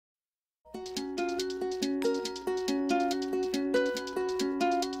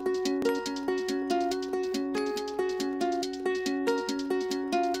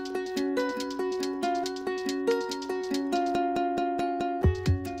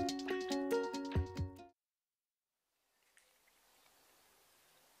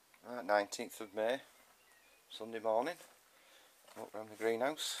19th of May, Sunday morning. Walk around the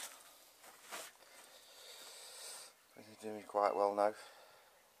greenhouse. They're doing quite well now.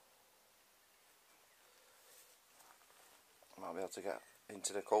 I might be able to get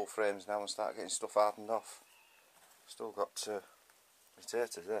into the cold frames now and start getting stuff hardened off. Still got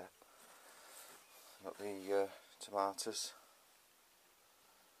potatoes there. Got the tomatoes.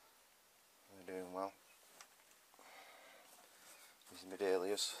 They're doing well. These are my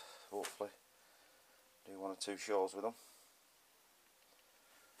dahlias, hopefully. Do 1 or 2 shows with them.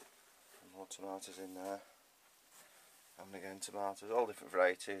 And more tomatoes in there. And again tomatoes, all different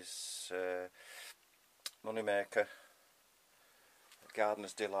varieties. Moneymaker,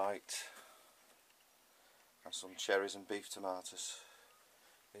 Gardener's Delight, and some cherries and beef tomatoes.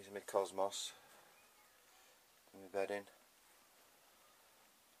 These are my Cosmos. And my bedding.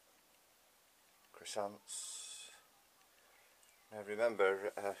 Chrysanths. I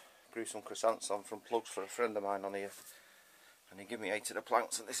remember grew some chrysanths on from plugs for a friend of mine on here, and he gave me 8 of the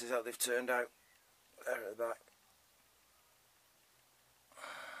plants, and this is how they've turned out. There at the back.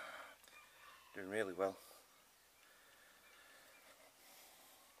 Doing really well.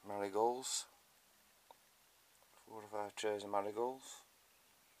 Marigolds. 4 or 5 trays of marigolds.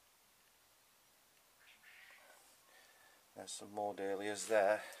 There's some more dahlias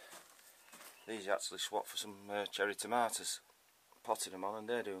there. These are actually swapped for some cherry tomatoes. Potted them on and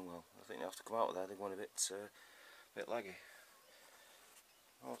they're doing well. I think they have to come out of there, they're going a bit leggy.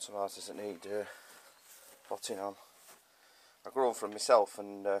 More tomatoes that need potting on. I grow them from myself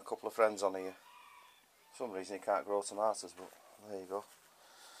and a couple of friends on here. For some reason you can't grow tomatoes, but there you go.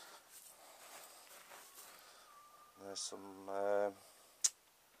 There's some,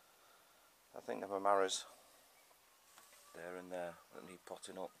 I think they're Amaras there and there that need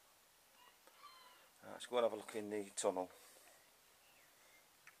potting up. Let's go and have a look in the tunnel.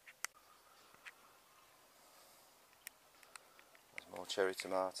 There's more cherry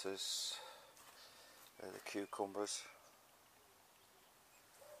tomatoes. There are the cucumbers.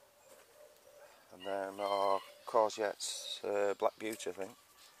 And then our courgettes, Black Beauty I think.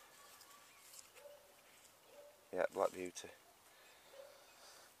 Yeah, Black Beauty. There's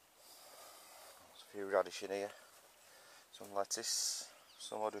a few radish in here. Some lettuce.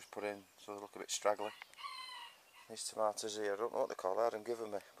 Some I just put in so they look a bit straggly. These tomatoes here, I don't know what they're called, I had them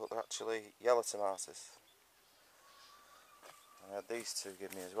given me, but they're actually yellow tomatoes. I had these 2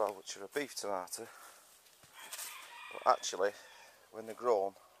 give me as well, which are a beef tomato. But actually, when they're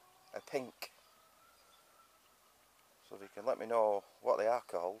grown, are pink. So if you can let me know what they are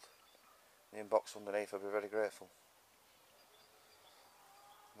called, in the inbox underneath, I'll be very grateful.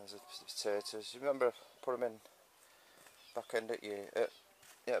 And there's the potatoes. You remember I put them in back end of year?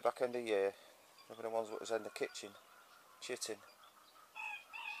 Back end of year. Remember the ones that was in the kitchen, chitting.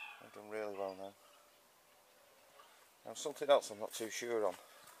 They've done really well now. Now something else I'm not too sure on.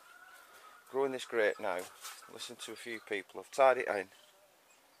 Growing this grape now, listen to a few people, I've tied it in,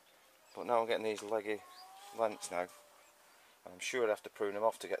 but now I'm getting these leggy lengths now. I'm sure I have to prune them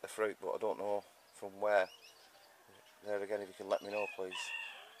off to get the fruit, but I don't know from where. There again, if you can let me know please.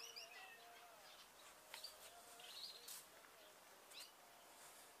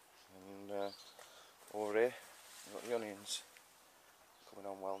 And over here, we've got the onions coming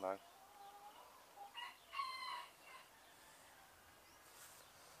on well now.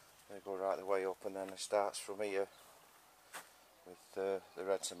 They go right the way up, and then it starts from here with the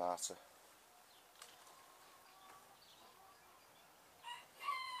red tomato.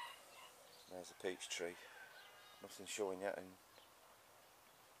 There's the peach tree. Nothing showing yet in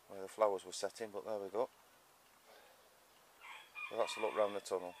where the flowers were setting, but there we go. So that's a look round the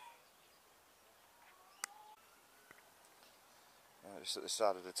tunnel. Just at the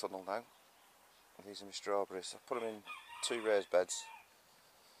side of the tunnel now. These are my strawberries. I've put them in 2 raised beds,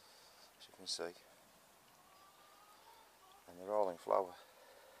 as you can see. And they're all in flower.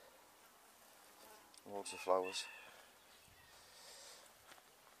 Loads of flowers.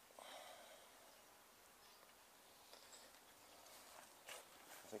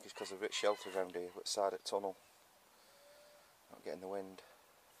 I think it's because of a bit shelter around here, but side of the tunnel. Not getting the wind.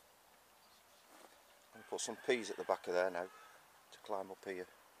 I'm going to put some peas at the back of there now to climb up here.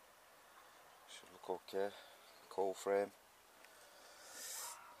 Should look okay. Cold frame.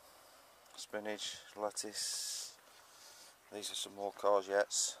 Spinach, lettuce. These are some more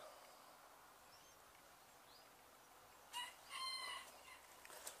courgettes.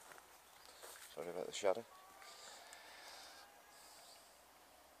 Sorry about the shadow.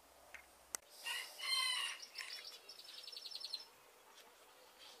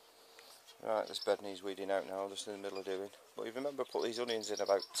 Right, this bed needs weeding out now, just in the middle of doing. But you remember I put these onions in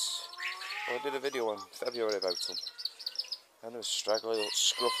about... Well, I did a video in February about them. And they were straggly, looked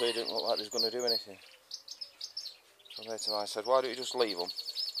scruffy, didn't look like they was going to do anything. So later I said, why don't you just leave them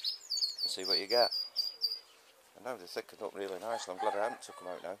and see what you get? And now they're thickened up really nice, I'm glad I haven't took them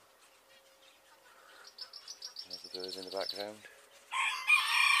out now. There's the birds in the background.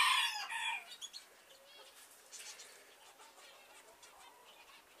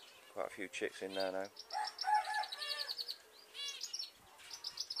 Quite a few chicks in there now.